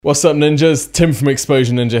What's up, ninjas? Tim from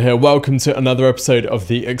Exposure Ninja here. Welcome to another episode of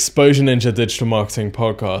the Exposure Ninja Digital Marketing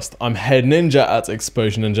Podcast. I'm head ninja at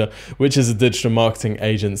Exposure Ninja, which is a digital marketing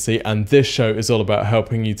agency, and this show is all about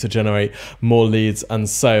helping you to generate more leads and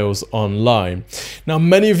sales online. Now,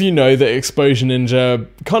 many of you know that Exposure Ninja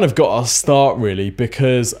kind of got our start really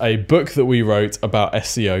because a book that we wrote about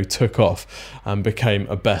SEO took off and became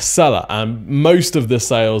a bestseller, and most of the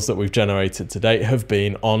sales that we've generated to date have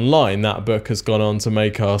been online. That book has gone on to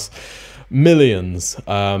make us millions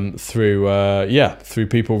through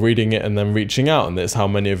people reading it and then reaching out, and that's how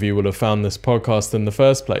many of you will have found this podcast in the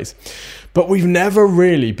first place. But we've never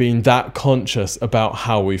really been that conscious about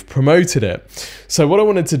how we've promoted it. So what I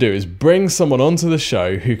wanted to do is bring someone onto the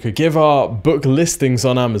show who could give our book listings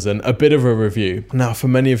on Amazon a bit of a review. Now, for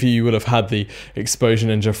many of you, you will have had the Exposure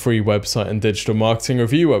Ninja free website and digital marketing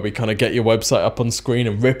review, where we kind of get your website up on screen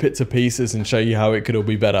and rip it to pieces and show you how it could all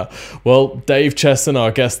be better. Well, Dave Chesson,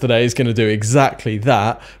 our guest today, is going to do exactly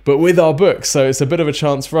that, but with our book. So it's a bit of a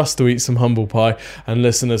chance for us to eat some humble pie and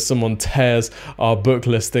listen as someone tears our book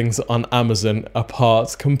listings on Amazon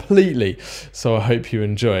apart completely. So I hope you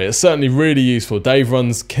enjoy it. It's certainly really useful. Dave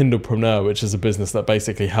runs Kindlepreneur, which is a business that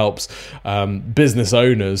basically helps business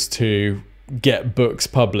owners to get books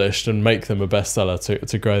published and make them a bestseller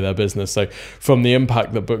to grow their business. So from the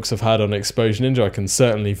impact that books have had on Exposure Ninja, I can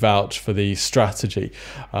certainly vouch for the strategy,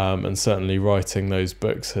 and certainly writing those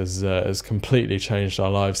books has completely changed our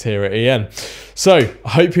lives here at EN. So I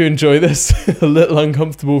hope you enjoy this. A little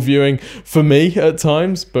uncomfortable viewing for me at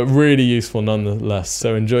times, but really useful nonetheless.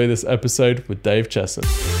 So enjoy this episode with Dave Chesson.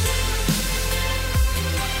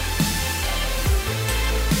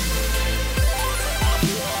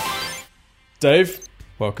 Dave,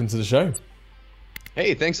 welcome to the show.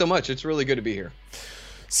 Hey, thanks so much. It's really good to be here.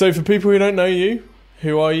 So for people who don't know you,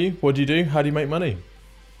 who are you? What do you do? How do you make money?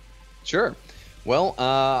 Sure. Well,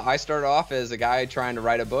 I started off as a guy trying to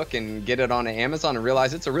write a book and get it on Amazon and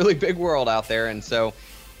realize it's a really big world out there. And so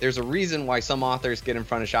there's a reason why some authors get in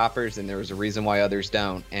front of shoppers and there's a reason why others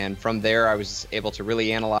don't. And from there, I was able to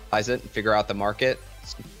really analyze it and figure out the market.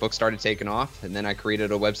 Books started taking off. And then I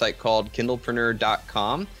created a website called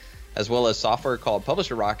Kindlepreneur.com, as well as software called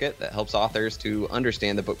Publisher Rocket that helps authors to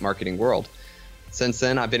understand the book marketing world. Since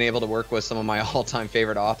then, I've been able to work with some of my all-time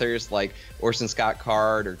favorite authors like Orson Scott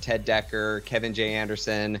Card or Ted Decker, Kevin J.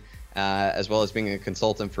 Anderson, as well as being a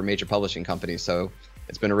consultant for major publishing companies. So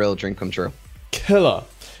it's been a real dream come true. Killer.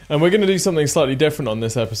 And we're going to do something slightly different on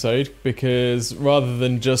this episode, because rather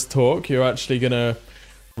than just talk, you're actually going to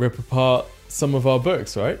rip apart some of our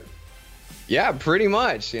books, right? Yeah, pretty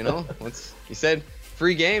much. You know, once you said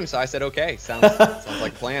free game, so I said, okay, sounds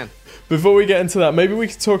like a plan. Before we get into that, maybe we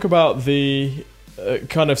could talk about the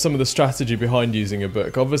kind of some of the strategy behind using a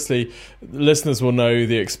book. Obviously, listeners will know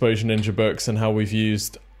the Exposure Ninja books and how we've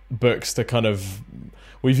used books to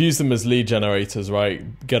we've used them as lead generators, right?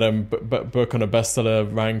 Get a book on a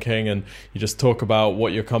bestseller ranking and you just talk about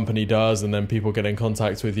what your company does, and then people get in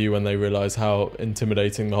contact with you when they realize how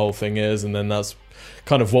intimidating the whole thing is, and then that's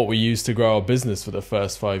kind of what we use to grow our business for the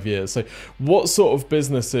first 5 years. So what sort of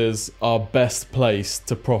businesses are best placed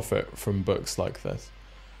to profit from books like this?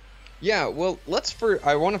 Yeah, well,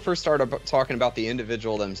 I want to first start talking about the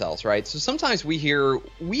individual themselves, right? So sometimes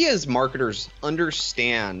we as marketers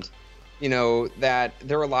understand, that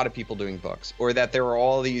there are a lot of people doing books, or that there are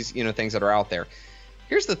all these, things that are out there.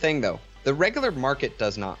 Here's the thing though. The regular market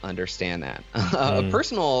does not understand that. A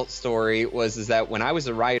personal story is that when I was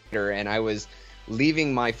a writer and I was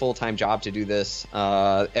leaving my full-time job to do this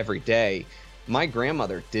every day, my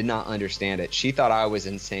grandmother did not understand it. She thought I was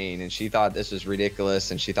insane, and she thought this was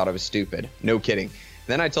ridiculous, and she thought I was stupid. No kidding.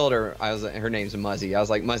 Then I told her, her name's Muzzy. I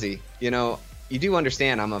was like, Muzzy, you do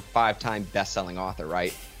understand I'm a 5-time best-selling author,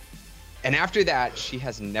 right? And after that, she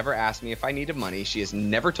has never asked me if I needed money. She has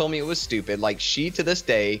never told me it was stupid. Like, she, to this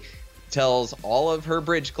day, tells all of her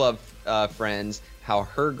Bridge Club friends how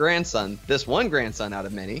her grandson, this one grandson out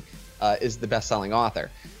of many, is the best-selling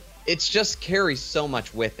author. It's just carries so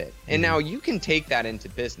much with it. And now you can take that into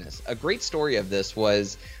business. A great story of this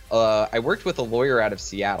was I worked with a lawyer out of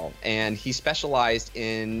Seattle, and he specialized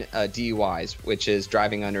in DUIs, which is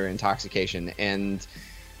driving under intoxication. And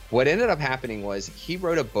what ended up happening was he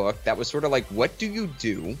wrote a book that was sort of like, what do you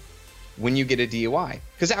do when you get a DUI?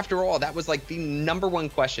 Because after all, that was like the number one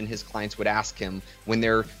question his clients would ask him when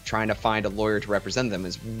they're trying to find a lawyer to represent them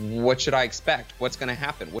is, what should I expect? What's going to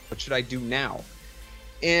happen? What should I do now?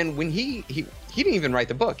 And when he didn't even write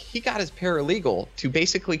the book, he got his paralegal to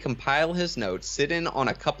basically compile his notes, sit in on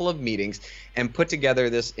a couple of meetings, and put together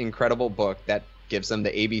this incredible book that gives them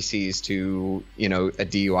the ABCs to, a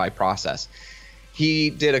DUI process. He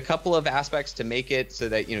did a couple of aspects to make it so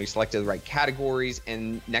that, he selected the right categories.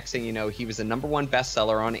 And next thing you know, he was the #1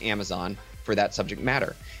 bestseller on Amazon for that subject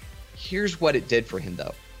matter. Here's what it did for him,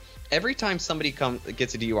 though. Every time somebody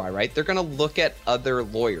gets a DUI, right, they're going to look at other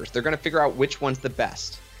lawyers. They're going to figure out which one's the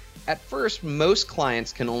best. At first, most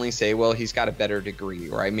clients can only say, well, he's got a better degree,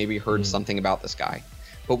 or I maybe heard something about this guy.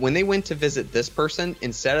 But when they went to visit this person,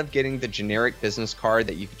 instead of getting the generic business card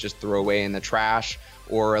that you could just throw away in the trash,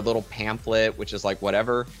 or a little pamphlet, which is like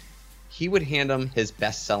whatever, he would hand them his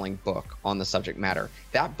best-selling book on the subject matter.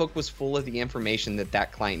 That book was full of the information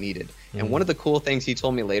that client needed. And one of the cool things he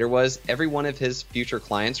told me later was every one of his future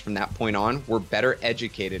clients from that point on were better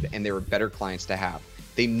educated, and they were better clients to have.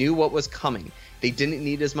 They knew what was coming. They didn't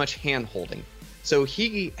need as much hand-holding. So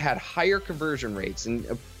he had higher conversion rates, and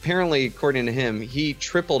apparently, according to him, he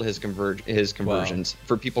tripled his conversions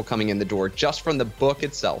for people coming in the door just from the book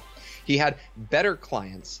itself. He had better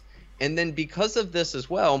clients. And then because of this as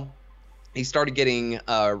well, he started getting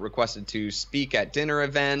requested to speak at dinner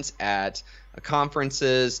events, at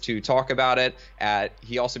conferences, to talk about it.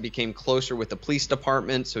 He also became closer with the police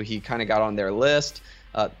department, so he kind of got on their list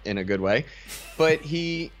in a good way. But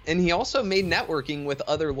he also made networking with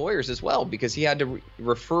other lawyers as well, because he had to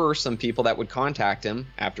refer some people that would contact him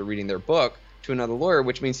after reading their book to another lawyer,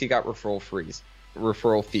 which means he got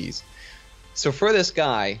referral fees. So for this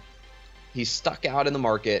guy, he stuck out in the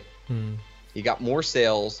market. He got more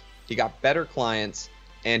sales. He got better clients,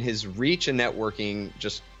 and his reach and networking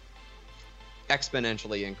just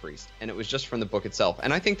exponentially increased. And it was just from the book itself.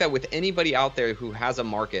 And I think that with anybody out there who has a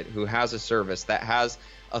market, who has a service, that has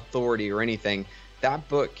authority or anything, that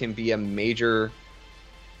book can be a major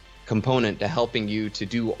component to helping you to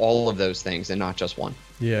do all of those things and not just one.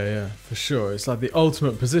 Yeah, for sure. It's like the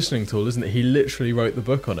ultimate positioning tool, isn't it? He literally wrote the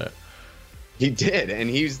book on it. He did, and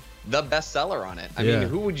he's the bestseller on it. I mean,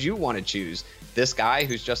 who would you want to choose? This guy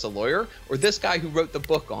who's just a lawyer, or this guy who wrote the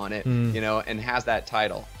book on it, and has that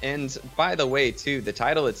title? And by the way, too, the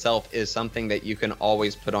title itself is something that you can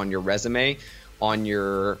always put on your resume, on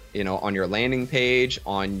your landing page,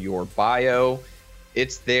 on your bio.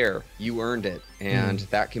 It's there. You earned it, and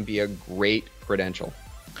that can be a great credential.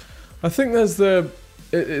 I think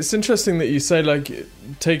it's interesting that you say, like,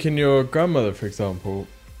 taking your grandmother, for example.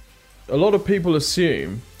 A lot of people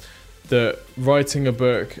assume that writing a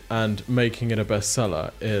book and making it a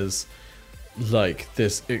bestseller is like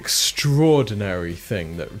this extraordinary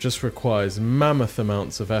thing that just requires mammoth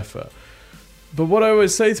amounts of effort. But what I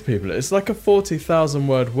always say to people, it's like a 40,000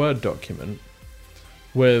 Word document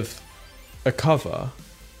with a cover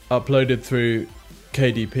uploaded through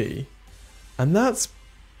KDP, and that's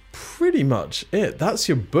pretty much it. That's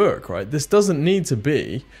your book, right? This doesn't need to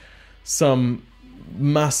be some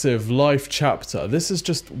massive life chapter. This is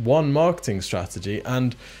just one marketing strategy,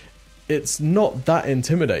 and it's not that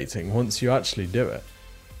intimidating once you actually do it.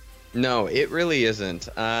 No, it really isn't.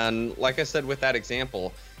 And like I said with that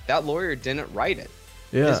example, that lawyer didn't write it.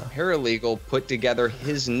 His paralegal put together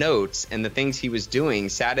his notes and the things he was doing,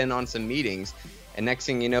 sat in on some meetings, and next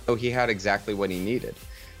thing you know, he had exactly what he needed.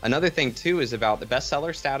 Another thing too is about the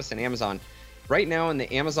bestseller status in Amazon. Right now in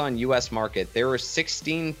the Amazon US market, there are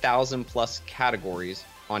 16,000 plus categories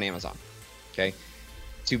on Amazon. Okay.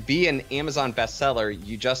 To be an Amazon bestseller,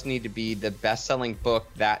 you just need to be the best-selling book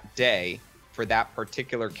that day for that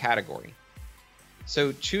particular category.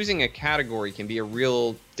 So choosing a category can be a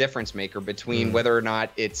real difference maker between whether or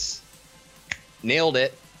not it's nailed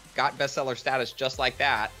it, got bestseller status just like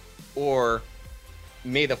that, or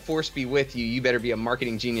may the force be with you, you better be a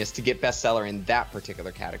marketing genius to get bestseller in that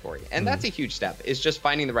particular category. And that's a huge step. It's just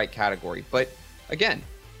finding the right category. But again,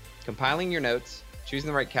 compiling your notes, choosing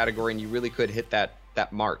the right category, and you really could hit that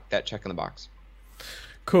mark, that check in the box.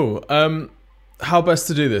 Cool. How best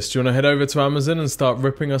to do this? Do you want to head over to Amazon and start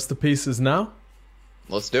ripping us to pieces now?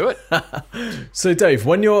 Let's do it. So Dave,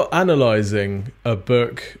 when you're analyzing a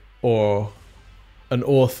book or an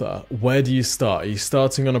author, where do you start? Are you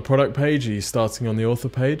starting on a product page? Are you starting on the author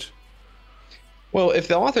page? Well, if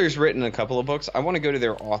the author's written a couple of books, I want to go to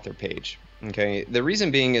their author page. Okay. The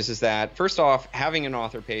reason being is that, first off, having an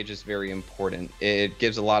author page is very important. It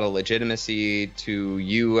gives a lot of legitimacy to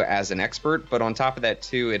you as an expert, but on top of that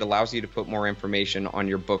too, it allows you to put more information on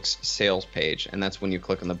your book's sales page, and that's when you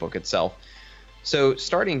click on the book itself. So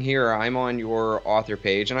starting here, I'm on your author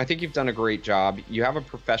page, and I think you've done a great job. You have a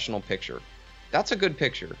professional picture. That's a good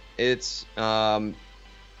picture. It's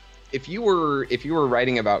if you were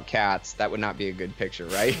writing about cats, that would not be a good picture,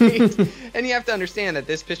 right? And you have to understand that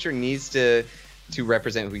this picture needs to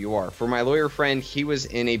represent who you are. For my lawyer friend, he was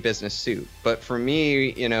in a business suit. But for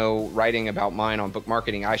me, writing about mine on book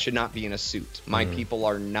marketing, I should not be in a suit. My people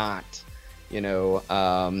are not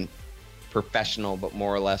professional, but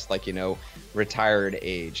more or less like, retired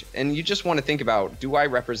age. And you just want to think about, do I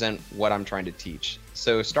represent what I'm trying to teach?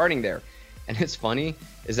 So starting there. And it's funny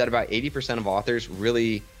is that about 80% of authors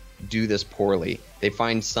really do this poorly. They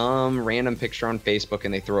find some random picture on Facebook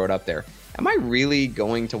and they throw it up there. Am I really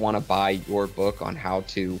going to want to buy your book on how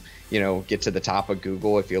to, get to the top of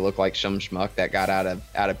Google if you look like some schmuck that got out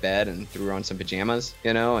of bed and threw on some pajamas,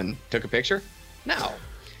 and took a picture? No.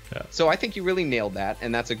 Yeah. So I think you really nailed that,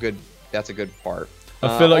 and that's a good part.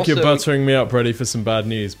 I feel like you're buttering me up ready for some bad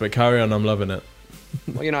news, but carry on, I'm loving it.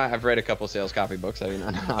 Well, I've read a couple sales copy books.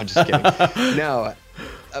 I'm just kidding. No,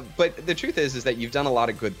 but the truth is that you've done a lot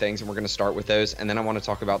of good things, and we're going to start with those, and then I want to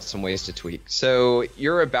talk about some ways to tweak. So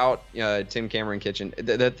you're about Tim Cameron Kitchen.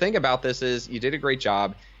 The thing about this is you did a great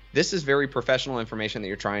job. This is very professional information that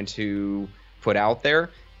you're trying to put out there,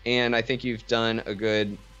 and I think you've done a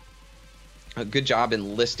good job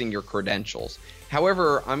in listing your credentials.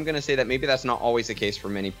 However, I'm going to say that maybe that's not always the case for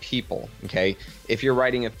many people, okay? If you're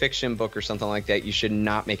writing a fiction book or something like that, you should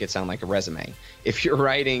not make it sound like a resume. If you're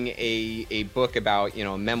writing a book about,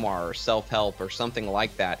 a memoir or self-help or something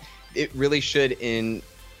like that, it really should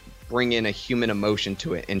bring in a human emotion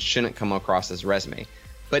to it and shouldn't come across as resume.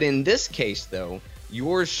 But in this case, though,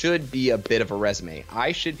 yours should be a bit of a resume.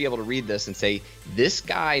 I should be able to read this and say, this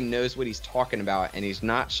guy knows what he's talking about, and he's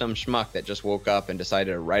not some schmuck that just woke up and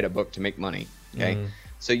decided to write a book to make money. Okay,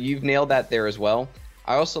 so you've nailed that there as well.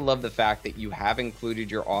 I also love the fact that you have included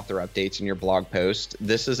your author updates in your blog post.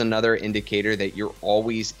 This is another indicator that you're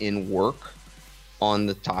always in work on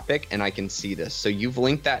the topic, and I can see this. So you've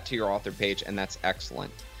linked that to your author page, and that's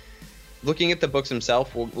excellent. Looking at the books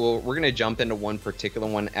themselves, we're going to jump into one particular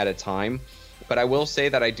one at a time. But I will say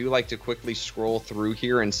that I do like to quickly scroll through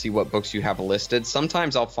here and see what books you have listed.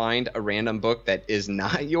 Sometimes I'll find a random book that is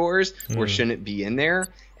not yours or shouldn't be in there.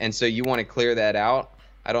 And so you want to clear that out.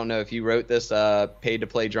 I don't know if you wrote this Paid to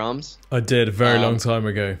Play Drums. I did a very long time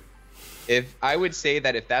ago. If I would say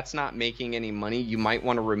that if that's not making any money, you might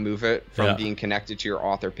want to remove it from being connected to your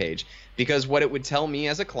author page. Because what it would tell me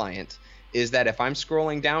as a client is that if I'm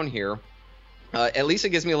scrolling down here, at least it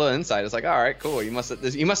gives me a little insight. It's like, all right, cool. You must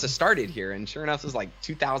have started here, and sure enough, it's like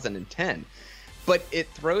 2010. But it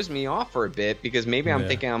throws me off for a bit because maybe I'm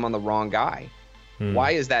thinking I'm on the wrong guy.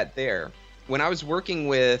 Why is that there? When I was working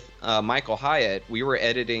with Michael Hyatt, we were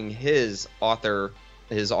editing his author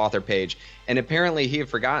page, and apparently he had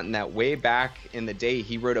forgotten that way back in the day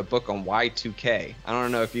he wrote a book on Y2K. I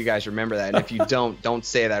don't know if you guys remember that, and if you don't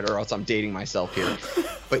say that, or else I'm dating myself here.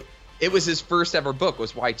 But it was his first ever book,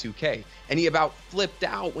 was Y2K. And he about flipped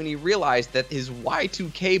out when he realized that his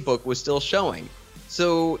Y2K book was still showing.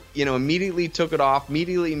 So, immediately took it off,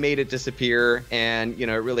 immediately made it disappear, and, it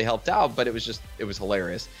really helped out, but it was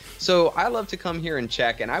hilarious. So I love to come here and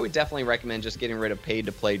check, and I would definitely recommend just getting rid of Paid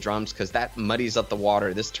to Play Drums, because that muddies up the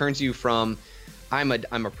water. This turns you from, I'm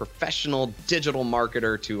a professional digital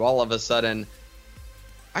marketer, to all of a sudden,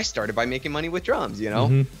 I started by making money with drums,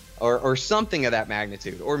 or something of that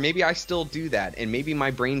magnitude. Or maybe I still do that, and maybe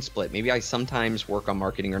my brain split. Maybe I sometimes work on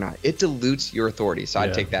marketing or not. It dilutes your authority, so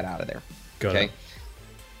I'd take that out of there. Got it.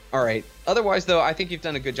 All right. Otherwise, though, I think you've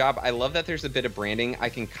done a good job. I love that there's a bit of branding. I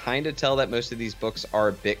can kind of tell that most of these books are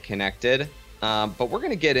a bit connected, but we're going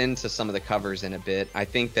to get into some of the covers in a bit. I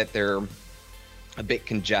think that they're a bit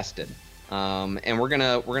congested, and we're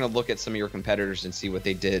gonna look at some of your competitors and see what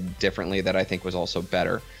they did differently that I think was also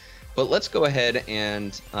better. But let's go ahead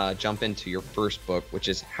and jump into your first book, which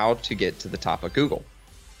is How to Get to the Top of Google.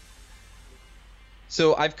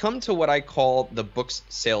 So I've come to what I call the book's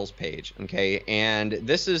sales page, okay? And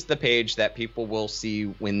this is the page that people will see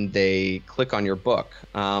when they click on your book.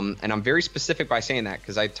 And I'm very specific by saying that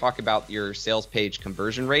because I talk about your sales page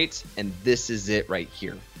conversion rates, and this is it right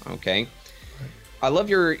here, okay? I love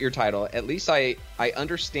your title. At least I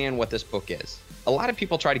understand what this book is. A lot of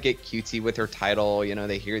people try to get cutesy with their title.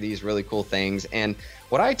 They hear these really cool things. And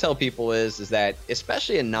what I tell people is that,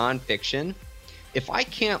 especially in nonfiction, if I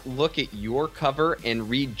can't look at your cover and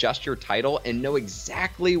read just your title and know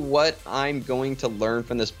exactly what I'm going to learn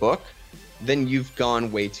from this book, then you've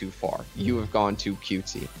gone way too far. You have gone too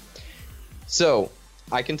cutesy. So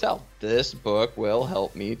I can tell this book will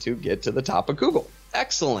help me to get to the top of Google.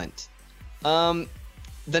 Excellent. The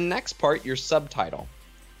next part, your subtitle.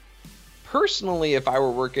 Personally, if I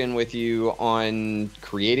were working with you on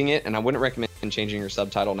creating it, and I wouldn't recommend changing your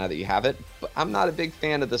subtitle now that you have it, but I'm not a big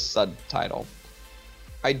fan of the subtitle.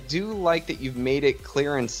 I do like that you've made it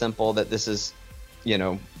clear and simple that this is,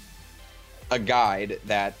 a guide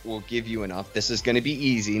that will give you enough. This is going to be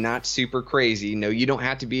easy, not super crazy. No, you don't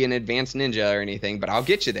have to be an advanced ninja or anything, but I'll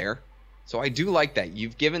get you there. So I do like that.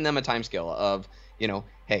 You've given them a time scale of,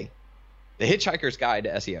 hey, the Hitchhiker's Guide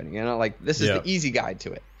to SEO, like this is the easy guide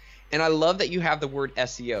to it. And I love that you have the word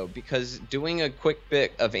SEO, because doing a quick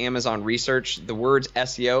bit of Amazon research, the words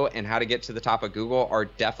SEO and how to get to the top of Google are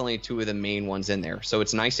definitely two of the main ones in there. So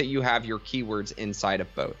it's nice that you have your keywords inside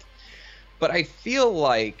of both. But I feel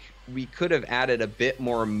like we could have added a bit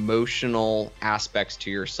more emotional aspects to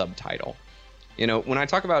your subtitle. When I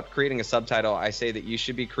talk about creating a subtitle, I say that you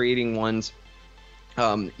should be creating ones,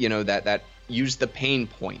 that use the pain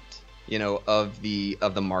point, of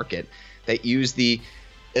the market, that use the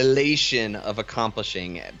elation of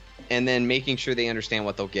accomplishing it, and then making sure they understand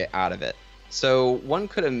what they'll get out of it. So one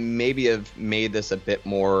could have maybe made this a bit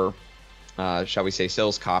more, shall we say,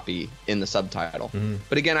 sales copy in the subtitle. Mm-hmm.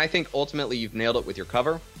 But again, I think ultimately you've nailed it with your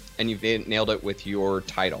cover and you've nailed it with your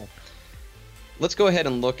title. Let's go ahead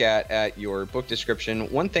and look at your book description.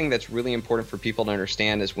 One thing that's really important for people to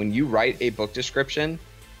understand is when you write a book description,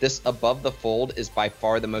 this above the fold is by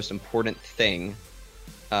far the most important thing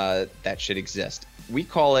that should exist. We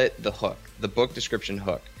call it the hook, the book description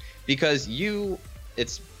hook, because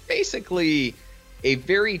it's basically a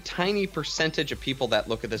very tiny percentage of people that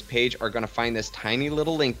look at this page are going to find this tiny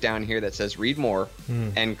little link down here that says read more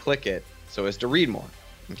and click it so as to read more.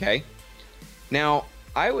 Okay. Now,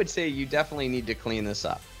 I would say you definitely need to clean this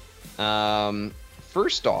up.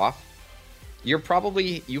 First off, you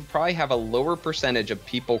probably have a lower percentage of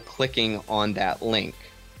people clicking on that link.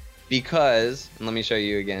 Because, and let me show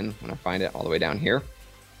you again when I find it all the way down here,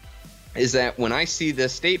 is that when I see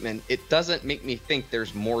this statement, it doesn't make me think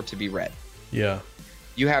there's more to be read. Yeah.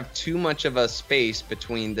 You have too much of a space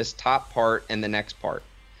between this top part and the next part.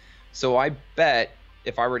 So I bet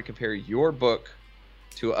if I were to compare your book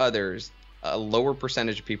to others, a lower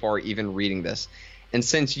percentage of people are even reading this. And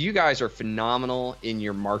since you guys are phenomenal in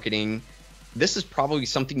your marketing, this is probably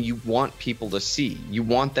something you want people to see. You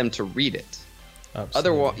want them to read it. Absolutely.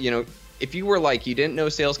 Otherwise, if you were like, you didn't know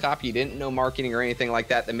sales copy, you didn't know marketing or anything like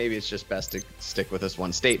that, then maybe it's just best to stick with this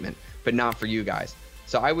one statement, but not for you guys.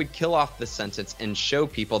 So I would kill off this sentence and show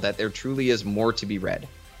people that there truly is more to be read.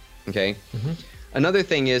 Okay. Mm-hmm. Another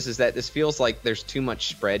thing is that this feels like there's too much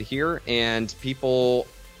spread here, and people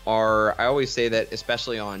are, I always say that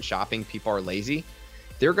especially on shopping, people are lazy.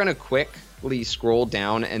 They're going to quickly scroll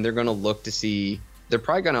down and they're going to look to see, they're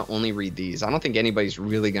probably going to only read these. I don't think anybody's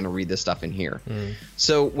really going to read this stuff in here.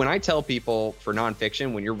 So when I tell people for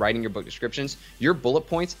nonfiction, when you're writing your book descriptions, your bullet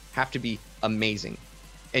points have to be amazing.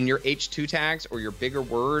 And your H2 tags or your bigger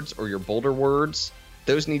words or your bolder words,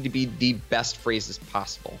 those need to be the best phrases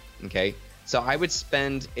possible. Okay. So I would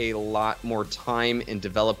spend a lot more time in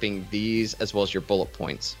developing these as well as your bullet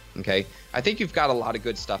points. Okay. I think you've got a lot of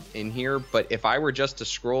good stuff in here, but if I were just to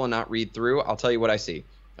scroll and not read through, I'll tell you what I see.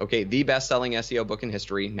 Okay, the best-selling SEO book in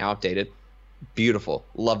history, now updated. Beautiful.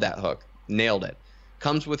 Love that hook. Nailed it.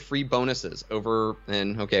 Comes with free bonuses over,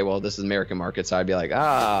 and okay, well, this is American market, so I'd be like,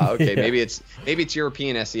 okay, maybe it's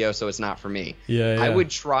European SEO, so it's not for me. I would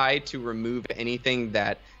try to remove anything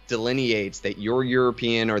that delineates that you're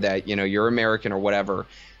European or that you're American or whatever,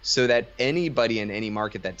 so that anybody in any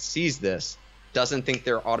market that sees this doesn't think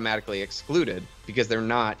they're automatically excluded because they're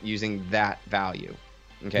not using that value.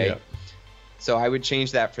 Okay. Yeah. So I would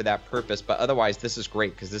change that for that purpose, but otherwise this is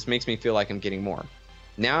great because this makes me feel like I'm getting more.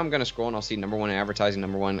 Now I'm going to scroll and I'll see number one in advertising,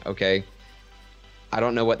 number one. Okay. I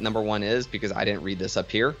don't know what number one is because I didn't read this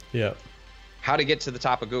up here. Yeah. How to get to the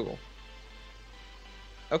top of Google.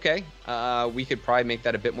 Okay. We could probably make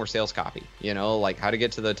that a bit more sales copy, like how to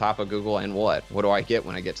get to the top of Google and what do I get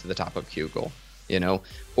when I get to the top of Google,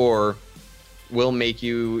 or we'll make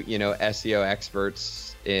you, SEO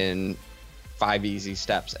experts in 5 easy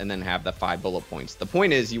steps and then have the 5 bullet points. The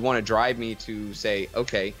point is you want to drive me to say,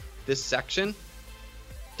 okay, this section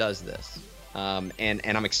does this. And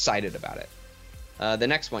I'm excited about it. The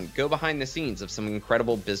next one, go behind the scenes of some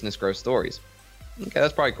incredible business growth stories. Okay,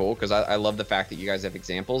 that's probably cool because I love the fact that you guys have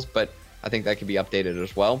examples, but I think that could be updated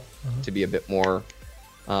as well to be a bit more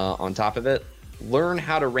on top of it. Learn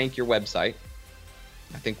how to rank your website.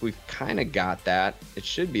 I think we've kind of got that. It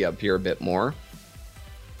should be up here a bit more.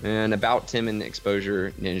 And about Tim and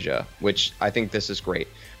Exposure Ninja, which I think this is great.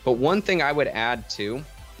 But one thing I would add too,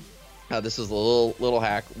 this is a little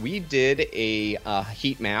hack. We did a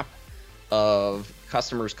heat map of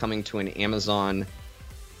customers coming to an Amazon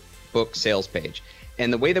book sales page.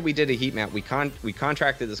 And the way that we did a heat map, we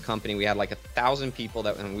contracted this company. We had like 1,000 people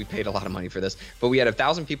and we paid a lot of money for this, but we had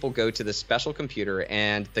 1,000 people go to this special computer,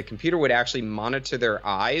 and the computer would actually monitor their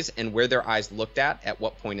eyes and where their eyes looked at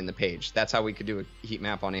what point in the page. That's how we could do a heat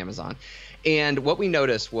map on Amazon. And what we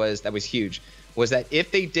noticed was, that was huge, was that if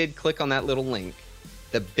they did click on that little link,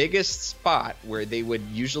 the biggest spot where they would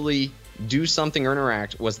usually do something or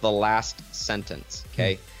interact was the last sentence,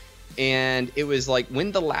 okay? And it was like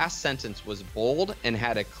when the last sentence was bold and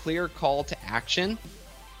had a clear call to action,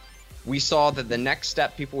 we saw that the next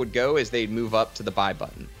step people would go is they'd move up to the buy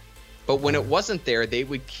button. But when it wasn't there, they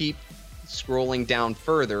would keep scrolling down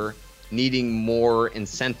further, needing more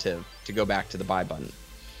incentive to go back to the buy button.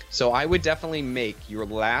 So I would definitely make your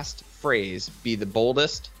last phrase be the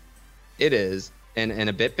boldest it is and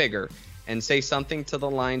a bit bigger, and say something to the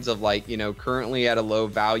lines of like, you know, currently at a low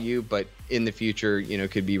value, but in the future, you know,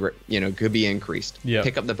 could be increased. Yeah.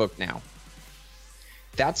 Pick up the book now.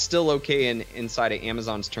 That's still okay inside of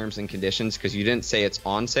Amazon's terms and conditions because you didn't say it's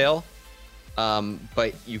on sale,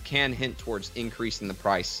 but you can hint towards increasing the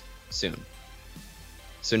price soon.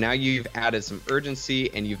 So now you've added some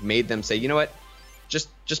urgency and you've made them say, you know what,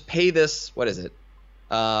 just pay this. What is it?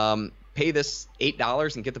 Pay this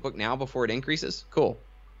 $8 and get the book now before it increases. Cool.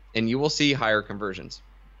 And you will see higher conversions,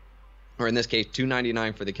 or in this case,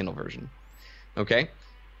 $2.99 for the Kindle version. Okay.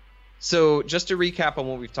 So just to recap on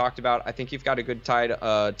what we've talked about, I think you've got a good title.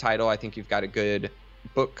 I think you've got a good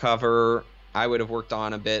book cover. I would have worked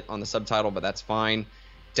on a bit on the subtitle, but that's fine.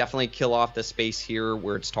 Definitely kill off the space here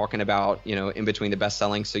where it's talking about, you know, in between the best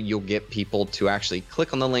selling, so you'll get people to actually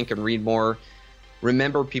click on the link and read more.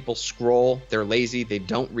 Remember, people scroll, they're lazy, they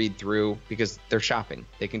don't read through because they're shopping.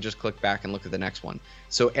 They can just click back and look at the next one.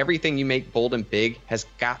 So everything you make bold and big has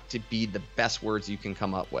got to be the best words you can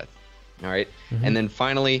come up with. All right. And then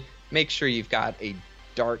finally, make sure you've got a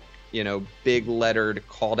dark, you know, big lettered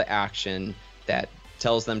call to action that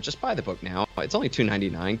tells them just buy the book now. It's only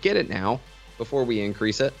 $2.99. Get it now before we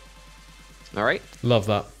increase it. All right. Love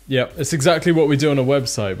that. Yeah, it's exactly what we do on a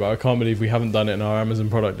website, but I can't believe we haven't done it in our Amazon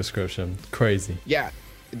product description. Crazy. Yeah,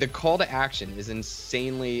 the call to action is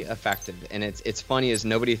insanely effective, and it's funny as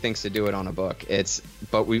nobody thinks to do it on a book.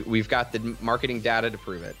 But we've got the marketing data to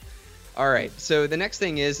prove it. All right, so the next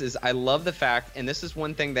thing is I love the fact, and this is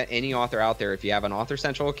one thing that any author out there, if you have an Author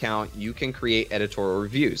Central account, you can create editorial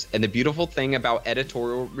reviews. And the beautiful thing about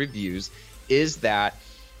editorial reviews is that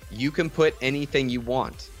you can put anything you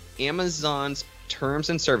want. Amazon's terms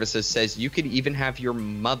and services says you could even have your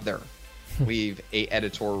mother leave a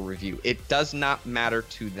editorial review. It does not matter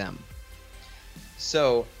to them.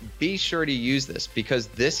 So be sure to use this, because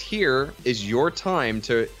this here is your time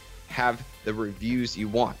to have the reviews you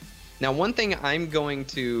want. Now, one thing I'm going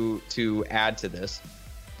to add to this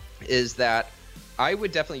is that I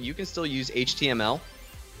would definitely, you can still use HTML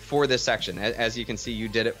for this section. As you can see, you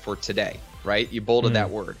did it for today, right? You bolded that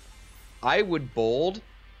word. I would bold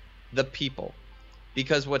the people,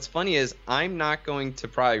 because what's funny is I'm not going to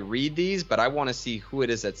probably read these, but I want to see who it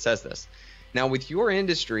is that says this. Now, with your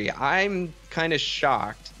industry, I'm kind of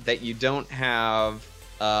shocked that you don't have,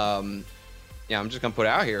 I'm just going to put it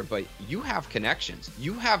out here, but you have connections.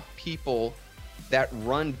 You have people that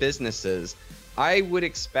run businesses. I would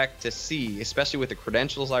expect to see, especially with the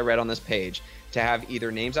credentials I read on this page, to have either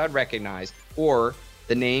names I'd recognize or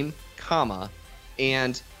the name, comma,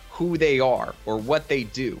 and who they are or what they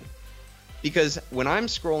do. Because when I'm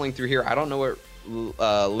scrolling through here, I don't know what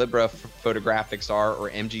Libra Photographics are, or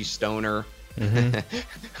MG Stoner,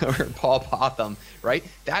 or Paul Potham, right?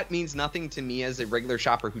 That means nothing to me as a regular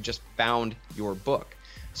shopper who just found your book.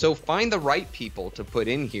 So find the right people to put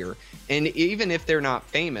in here, and even if they're not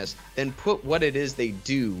famous, then put what it is they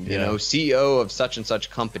do, you know, CEO of such and such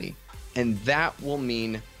company, and that will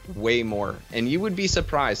mean way more. And you would be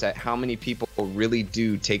surprised at how many people really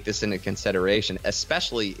do take this into consideration,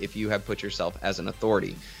 especially if you have put yourself as an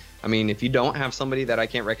authority. I mean, if you don't have somebody that I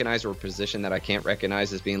can't recognize or a position that I can't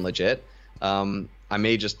recognize as being legit, I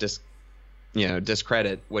may just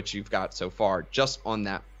discredit what you've got so far just on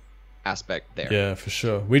that aspect there. Yeah, for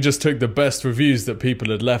sure. We just took the best reviews that people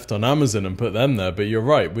had left on Amazon and put them there, but you're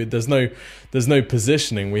right, there's no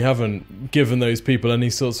positioning. We haven't given those people any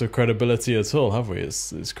sorts of credibility at all, have we?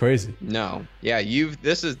 It's crazy. No. Yeah,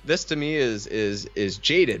 this to me is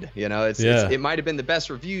jaded, you know. It might have been the best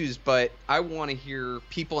reviews, but I want to hear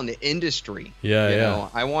people in the industry. You know,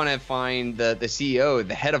 I want to find the CEO,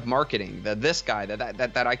 the head of marketing, this guy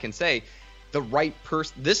that I can say the right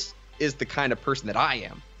person. This is the kind of person that I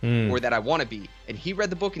am. Or that I want to be. And he read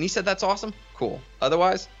the book and he said that's awesome. Cool.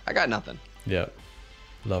 Otherwise, I got nothing. Yeah.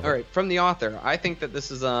 Love it. All right. From the author, I think that this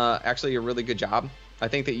is actually a really good job. I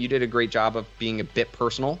think that you did a great job of being a bit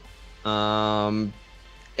personal, and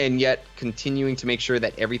yet continuing to make sure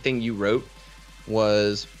that everything you wrote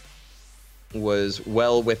was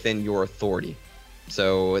well within your authority.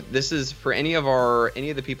 So this is for any of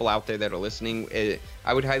the people out there that are listening.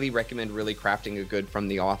 I would highly recommend really crafting a good from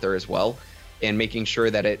the author as well. and making sure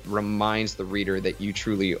that it reminds the reader that you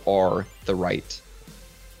truly are the right,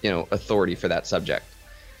 authority for that subject.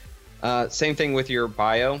 Same thing with your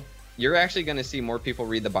bio. You're actually going to see more people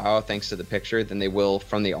read the bio thanks to the picture than they will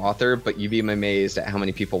from the author, but you'd be amazed at how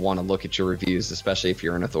many people want to look at your reviews, especially if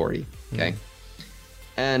you're an authority. Okay.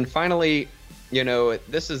 And finally,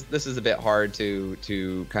 this is a bit hard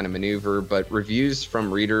to kind of maneuver, but reviews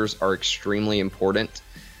from readers are extremely important.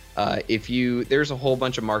 There's a whole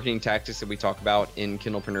bunch of marketing tactics that we talk about in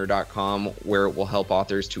Kindlepreneur.com where it will help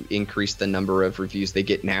authors to increase the number of reviews they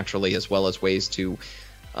get naturally, as well as ways to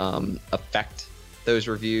affect those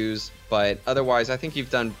reviews. But otherwise, I think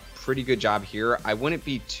you've done a pretty good job here. I wouldn't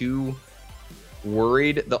be too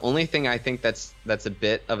worried. The only thing I think that's a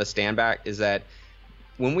bit of a standback is that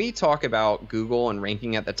when we talk about Google and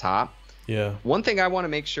ranking at the top, one thing I want to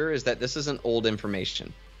make sure is that this isn't old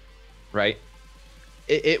information, right?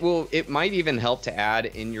 It might even help to add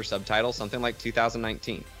in your subtitle something like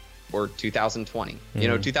 2019 or 2020,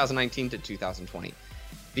 2019 to 2020.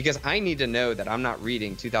 Because I need to know that I'm not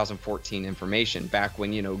reading 2014 information back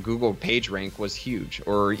when, Google PageRank was huge,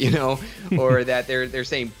 or, or that they're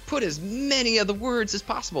saying put as many of the words as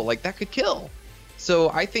possible. Like, that could kill. So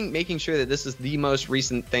I think making sure that this is the most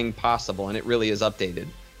recent thing possible and it really is updated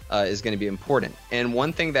is going to be important. And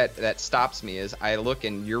one thing that stops me is I look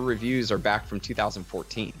and your reviews are back from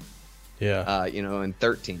 2014. And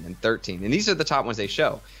 13. And these are the top ones they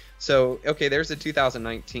show. So, okay, there's a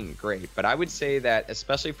 2019, great. But I would say that,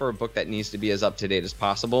 especially for a book that needs to be as up-to-date as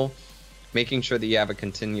possible, making sure that you have a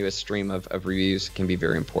continuous stream of reviews can be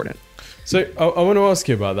very important. So I want to ask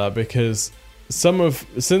you about that, because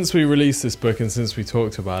since we released this book and since we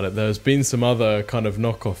talked about it, there's been some other kind of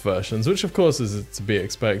knockoff versions, which of course is to be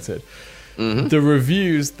expected. The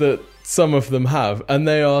reviews that some of them have, and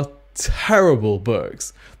they are terrible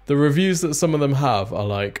books. The reviews that some of them have are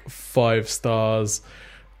like 5 stars,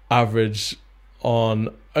 average on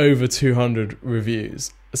over 200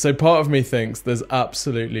 reviews. So part of me thinks there's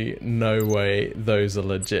absolutely no way those are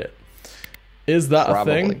legit. Is that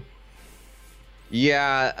Probably. a thing?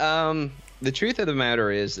 Yeah, the truth of the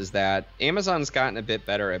matter is that Amazon's gotten a bit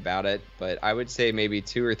better about it, but I would say maybe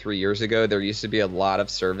 2 or 3 years ago, there used to be a lot of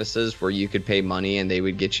services where you could pay money and they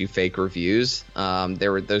would get you fake reviews.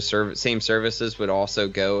 There were those same services would also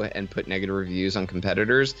go and put negative reviews on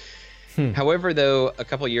competitors. However, though, a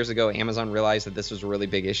couple of years ago, Amazon realized that this was a really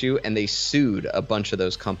big issue, and they sued a bunch of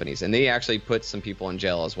those companies, and they actually put some people in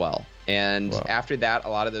jail as well. And after that, a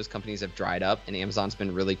lot of those companies have dried up, and Amazon's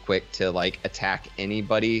been really quick to attack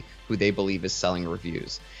anybody who they believe is selling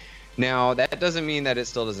reviews. Now, that doesn't mean that it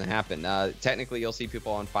still doesn't happen. Technically, you'll see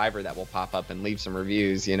people on Fiverr that will pop up and leave some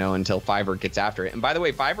reviews, until Fiverr gets after it. And by the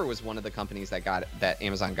way, Fiverr was one of the companies that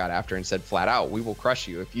Amazon got after and said flat out, we will crush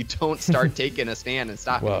you if you don't start taking a stand and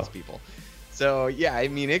stopping these people. So, yeah, I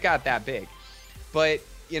mean, it got that big. But,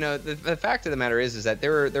 the fact of the matter is that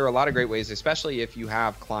there are a lot of great ways, especially if you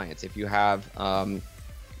have clients, if you have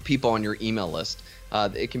people on your email list.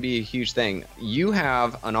 It can be a huge thing. You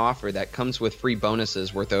have an offer that comes with free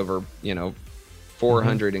bonuses worth over,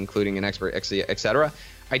 400, including an expert, etc.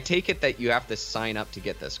 I take it that you have to sign up to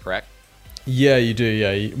get this, correct? Yeah, you do.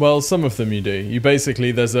 Yeah. Well, some of them you do. You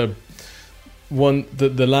basically, there's the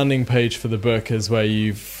landing page for the book is where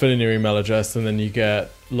you fill in your email address, and then you get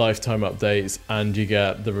lifetime updates, and you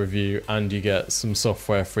get the review, and you get some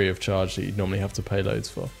software free of charge that you normally have to pay loads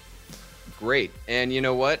for. Great. And you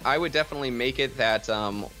know what? I would definitely make it that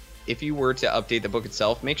if you were to update the book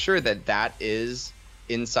itself, make sure that is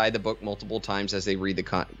inside the book multiple times as they read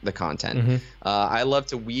the content. I love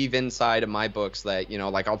to weave inside of my books that,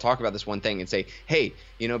 I'll talk about this one thing and say, hey,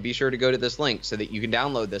 be sure to go to this link so that you can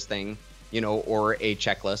download this thing, or a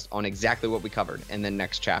checklist on exactly what we covered in the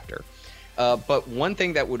next chapter. But one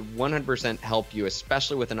thing that would 100% help you,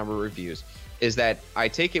 especially with the number of reviews, is that I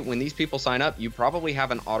take it when these people sign up, you probably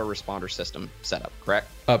have an autoresponder system set up, correct?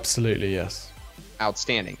 Absolutely, yes.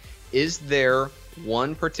 Outstanding. Is there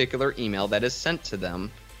one particular email that is sent to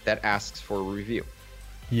them that asks for a review?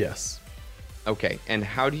 Yes. Okay, and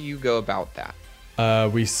how do you go about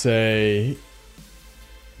that? We say,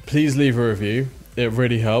 please leave a review. It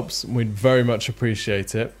really helps. We'd very much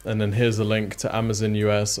appreciate it. And then here's a link to Amazon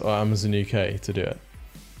US or Amazon UK to do it.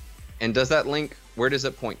 And does that link, where does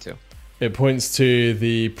it point to? It points to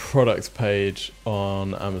the product page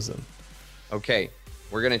on Amazon. Okay,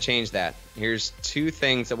 we're going to change that. Here's 2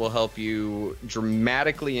 things that will help you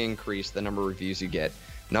dramatically increase the number of reviews you get.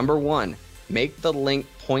 Number 1, make the link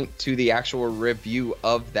point to the actual review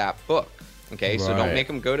of that book. Okay, so don't make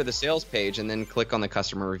them go to the sales page and then click on the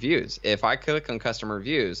customer reviews. If I click on customer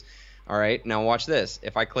reviews, all right, now watch this.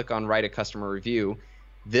 If I click on write a customer review,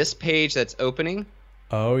 this page that's opening.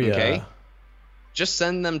 Oh yeah. Okay. Just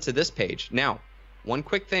send them to this page. Now, one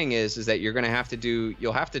quick thing is that you'll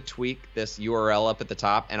have to tweak this URL up at the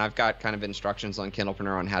top, and I've got kind of instructions on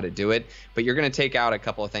Kindlepreneur on how to do it, but you're going to take out a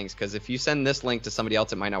couple of things, because if you send this link to somebody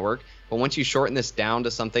else, it might not work. But once you shorten this down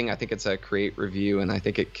to something, I think it's a create review, and I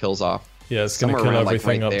think it kills off. Yeah, it's going to kill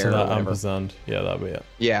everything right up to that ampersand. Yeah, that'll be it.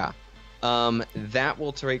 Yeah. That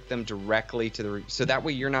will take them directly to so that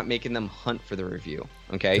way you're not making them hunt for the review.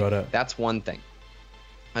 Okay. Got it. That's one thing.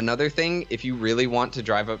 Another thing, if you really want to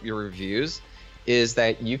drive up your reviews, is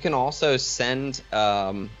that you can also send.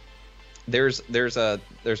 There's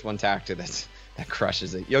one tactic that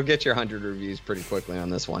crushes it. You'll get your 100 reviews pretty quickly on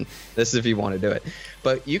this one. This is if you want to do it,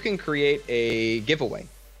 but you can create a giveaway.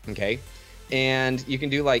 Okay. And you can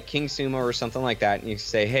do like King Sumo or something like that, and you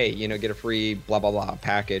say, hey, get a free blah blah blah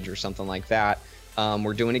package or something like that.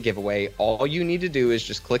 We're doing a giveaway. All you need to do is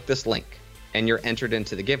just click this link, and you're entered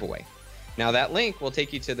into the giveaway. Now that link will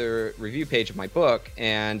take you to the review page of my book,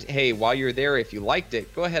 and hey, while you're there, if you liked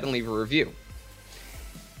it, go ahead and leave a review.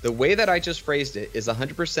 The way that I just phrased it is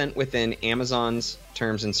 100% within Amazon's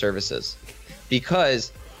terms and services,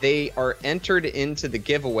 because they are entered into the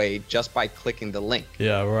giveaway just by clicking the link.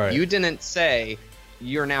 Yeah, right. You didn't say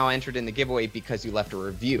you're now entered in the giveaway because you left a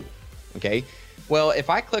review. Okay. Well, if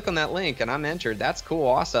I click on that link and I'm entered, that's cool,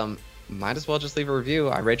 awesome. Might as well just leave a review.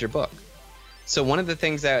 I read your book. So one of the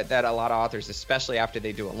things that a lot of authors, especially after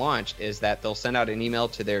they do a launch, is that they'll send out an email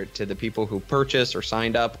to the people who purchased or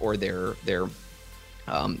signed up, or their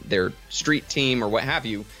street team or what have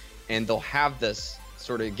you, and they'll have this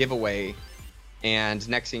sort of giveaway. And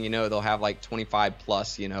next thing you know, they'll have like 25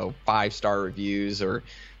 plus, 5-star reviews, or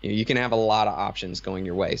you can have a lot of options going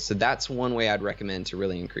your way. So that's one way I'd recommend to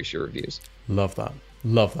really increase your reviews. Love that.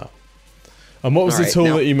 And what was the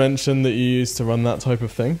tool that you mentioned that you used to run that type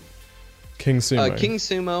of thing? King Sumo. King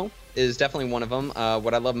Sumo is definitely one of them.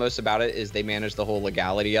 What I love most about it is they manage the whole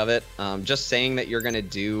legality of it. Just saying that you're going to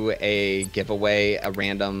do a giveaway, a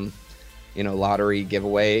random lottery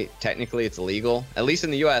giveaway, technically it's illegal. At least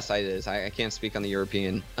in the US it is. I can't speak on the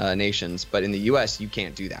European nations, but in the US you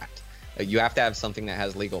can't do that. You have to have something that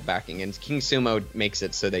has legal backing, and King Sumo makes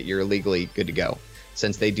it so that you're legally good to go,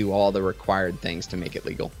 since they do all the required things to make it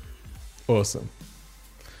legal. Awesome.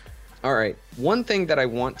 All right. One thing that I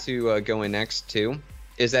want to go in next to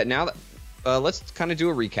is that now that let's kind of do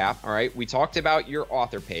a recap. All right. We talked about your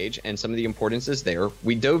author page and some of the importances there.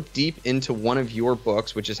 We dove deep into one of your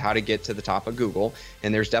books, which is How to Get to the Top of Google.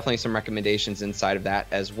 And there's definitely some recommendations inside of that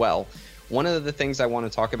as well. One of the things I want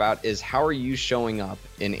to talk about is how are you showing up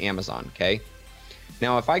in Amazon? Okay.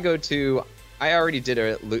 Now, if I go to, I already did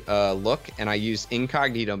a look, and I used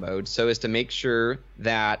incognito mode so as to make sure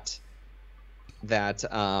that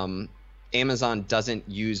Amazon doesn't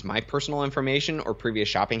use my personal information or previous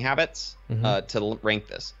shopping habits to rank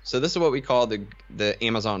this. So this is what we call the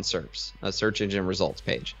Amazon SERPs, a search engine results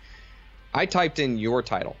page. I typed in your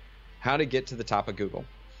title, How to Get to the Top of Google.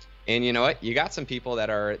 And you know what? You got some people that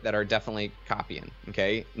are definitely copying.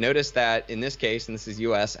 Okay. Notice that in this case, and this is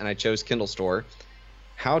US, and I chose Kindle Store,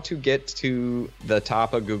 How to Get to the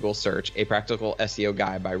Top of Google Search, A Practical SEO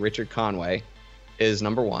Guide by Richard Conway is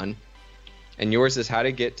number 1. And yours is How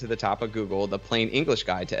to Get to the Top of Google, the Plain English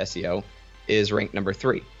Guide to SEO, is ranked number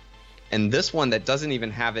 3. And this one that doesn't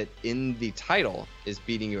even have it in the title is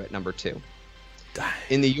beating you at number 2.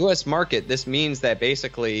 In the US market, this means that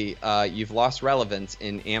basically you've lost relevance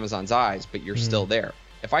in Amazon's eyes, but you're still there.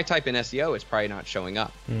 If I type in SEO, it's probably not showing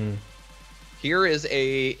up. Here is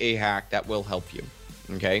a hack that will help you.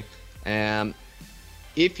 Okay.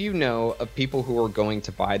 If you know of people who are going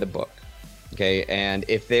to buy the book, okay, and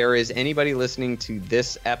if there is anybody listening to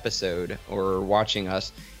this episode or watching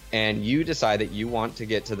us, and you decide that you want to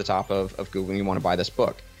get to the top of Google and you want to buy this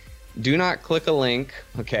book, do not click a link,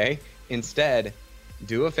 okay? Instead,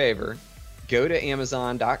 do a favor, go to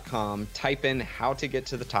Amazon.com, type in How to Get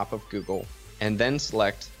to the Top of Google, and then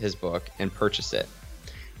select his book and purchase it.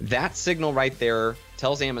 That signal right there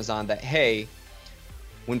tells Amazon that, hey,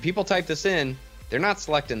 when people type this in, they're not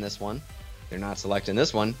selecting this one. They're not selecting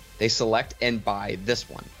this one. They select and buy this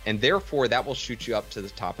one. And therefore, that will shoot you up to the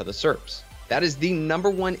top of the SERPs. That is the number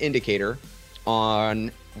 1 indicator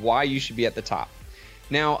on why you should be at the top.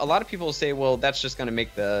 Now, a lot of people say, well, that's just going to make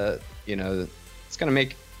it's going to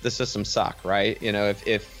make the system suck, right?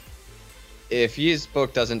 If his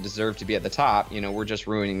book doesn't deserve to be at the top, we're just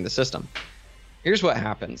ruining the system. Here's what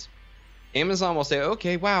happens. Amazon will say,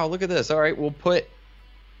 okay, wow, look at this. All right, we'll put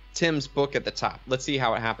Tim's book at the top. Let's see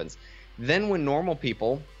how it happens. Then when normal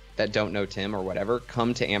people that don't know Tim or whatever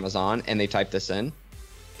come to Amazon and they type this in,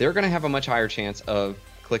 they're going to have a much higher chance of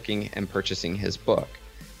clicking and purchasing his book.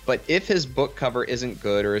 But if his book cover isn't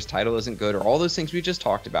good, or his title isn't good, or all those things we just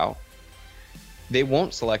talked about, they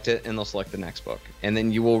won't select it, and they'll select the next book. And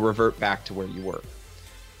then you will revert back to where you were.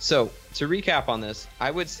 So to recap on this,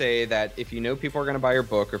 I would say that if you know people are going to buy your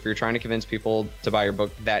book, or if you're trying to convince people to buy your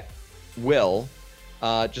book that will,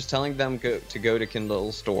 just telling them to go to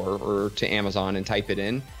Kindle Store or to Amazon and type it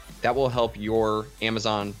in, that will help your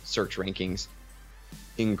Amazon search rankings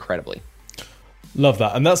incredibly. Love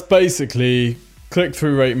that. And that's basically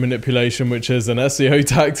click-through rate manipulation, which is an SEO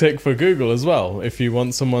tactic for Google as well. If you want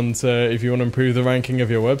if you want to improve the ranking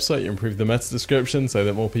of your website, you improve the meta description so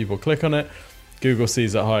that more people click on it. Google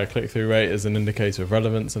sees that higher click-through rate as an indicator of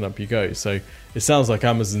relevance, and up you go. So it sounds like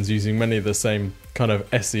Amazon's using many of the same kind of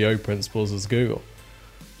SEO principles as Google.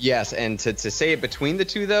 Yes, and to say it between the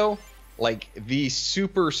two, though, like the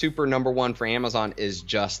super number one for Amazon is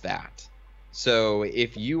just that. So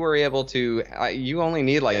if you are able to, you only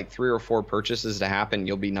need like 3 or 4 purchases to happen,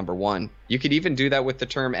 you'll be number one. You could even do that with the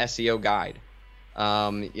term SEO guide.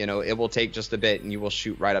 It will take just a bit and you will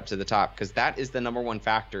shoot right up to the top, because that is the number one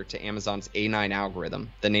factor to Amazon's A9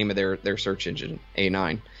 algorithm, the name of their search engine,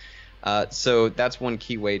 A9. So that's one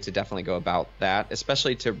key way to definitely go about that,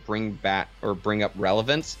 especially to bring up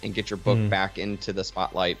relevance and get your book back into the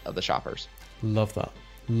spotlight of the shoppers. Love that.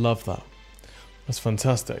 That's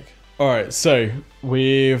fantastic. All right, so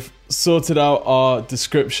we've sorted out our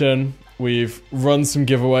description. We've run some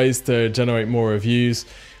giveaways to generate more reviews.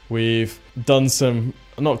 We've done some,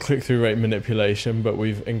 not click-through rate manipulation, but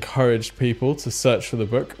we've encouraged people to search for the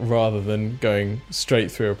book rather than going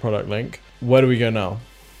straight through a product link. Where do we go now?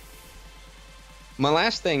 My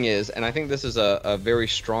last thing is, and I think this is a very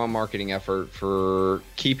strong marketing effort for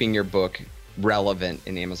keeping your book relevant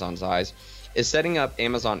in Amazon's eyes, is setting up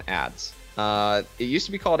Amazon ads. It used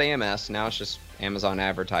to be called AMS, now it's just Amazon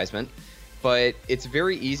advertisement, but it's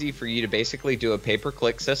very easy for you to basically do a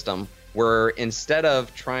pay-per-click system where instead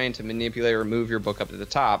of trying to manipulate or move your book up to the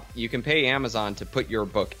top, you can pay Amazon to put your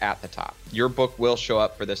book at the top. Your book will show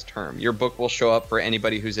up for this term. Your book will show up for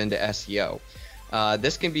anybody who's into SEO.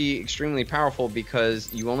 This can be extremely powerful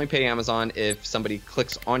because you only pay Amazon if somebody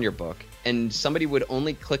clicks on your book, and somebody would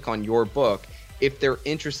only click on your book if they're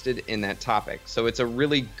interested in that topic. So it's a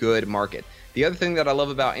really good market. The other thing that I love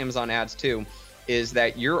about Amazon ads too is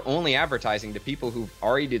that you're only advertising to people who've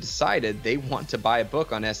already decided they want to buy a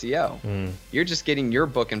book on SEO. You're just getting your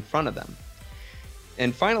book in front of them.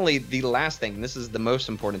 And finally, the last thing, and this is the most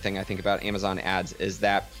important thing I think about Amazon ads, is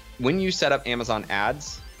that when you set up Amazon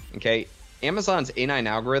ads, okay, Amazon's A9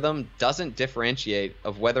 algorithm doesn't differentiate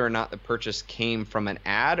of whether or not the purchase came from an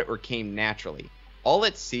ad or came naturally. All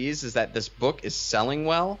it sees is that this book is selling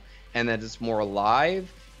well and that it's more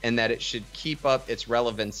alive and that it should keep up its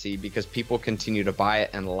relevancy because people continue to buy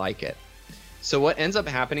it and like it. So what ends up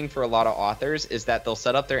happening for a lot of authors is that they'll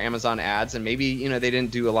set up their Amazon ads, and maybe they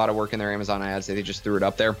didn't do a lot of work in their Amazon ads, they just threw it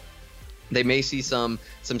up there. They may see some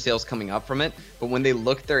sales coming up from it, but when they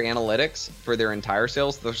look at their analytics for their entire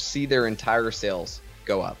sales, they'll see their entire sales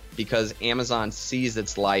go up because Amazon sees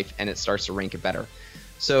its life and it starts to rank it better.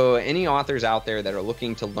 So any authors out there that are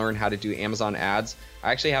looking to learn how to do Amazon ads,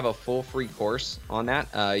 I actually have a full free course on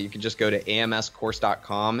that. You can just go to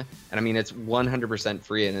amscourse.com, and I mean, it's 100%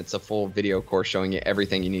 free, and it's a full video course showing you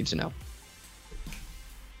everything you need to know.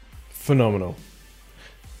 Phenomenal.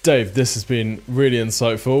 Dave, this has been really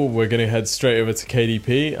insightful. We're going to head straight over to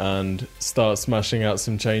KDP and start smashing out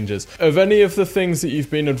some changes. Of any of the things that you've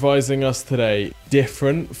been advising us today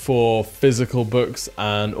different for physical books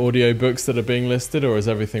and audio books that are being listed, or is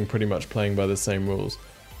everything pretty much playing by the same rules?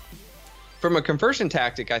 From a conversion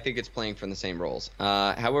tactic, I think it's playing from the same rules.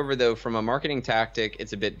 However, though, from a marketing tactic,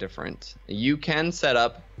 it's a bit different. You can set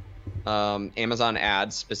up Amazon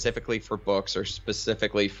ads specifically for books or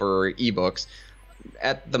specifically for ebooks.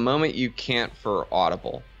 At the moment, you can't for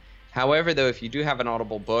Audible. However, though, if you do have an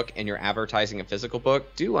Audible book and you're advertising a physical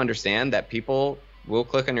book, do understand that people will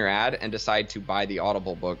click on your ad and decide to buy the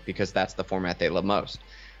Audible book because that's the format they love most.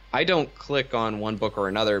 I don't click on one book or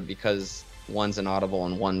another because one's an Audible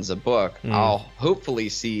and one's a book. I'll hopefully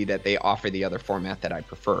see that they offer the other format that I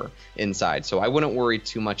prefer inside. So I wouldn't worry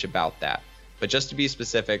too much about that. But just to be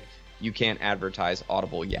specific, you can't advertise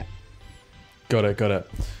Audible yet. Got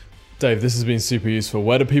it. Dave, this has been super useful.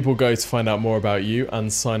 Where do people go to find out more about you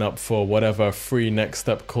and sign up for whatever free next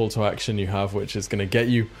step call to action you have, which is going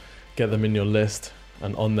to get them in your list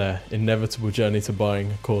and on their inevitable journey to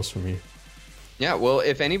buying a course from you? Yeah, well,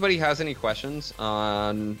 if anybody has any questions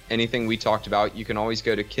on anything we talked about, you can always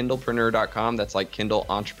go to kindlepreneur.com. That's like Kindle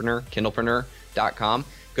Entrepreneur, kindlepreneur.com.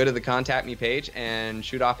 go to the contact me page and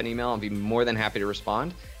shoot off an email. I'll be more than happy to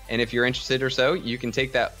respond. And if you're interested or so, you can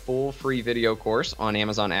take that full free video course on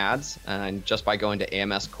Amazon Ads just by going to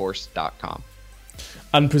amscourse.com.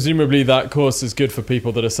 And presumably that course is good for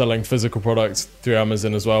people that are selling physical products through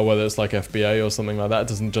Amazon as well, whether it's like FBA or something like that. It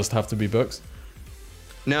doesn't just have to be books.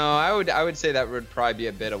 No, I would say that would probably be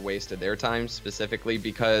a bit of waste of their time, specifically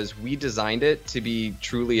because we designed it to be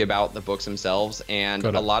truly about the books themselves, and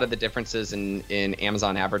a lot of the differences in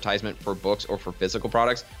Amazon advertisement for books or for physical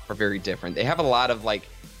products are very different. They have a lot of like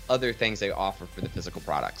other things they offer for the physical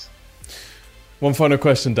products. One final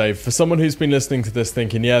question, Dave. For someone who's been listening to this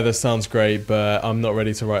thinking, yeah, this sounds great, but I'm not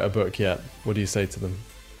ready to write a book yet, what do you say to them?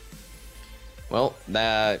 Well,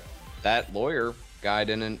 that lawyer guy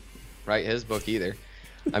didn't write his book either.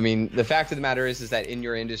 I mean, the fact of the matter is that in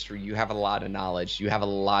your industry, you have a lot of knowledge, you have a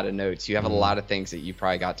lot of notes, you have a lot of things that you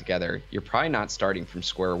probably got together. You're probably not starting from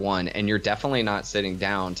square one, and you're definitely not sitting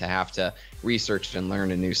down to have to research and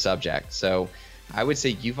learn a new subject. So I would say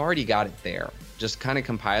you've already got it there. Just kind of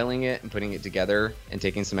compiling it and putting it together and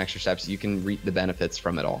taking some extra steps, you can reap the benefits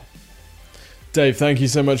from it all. Dave, thank you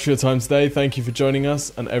so much for your time today. Thank you for joining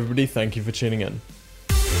us, and everybody, thank you for tuning in.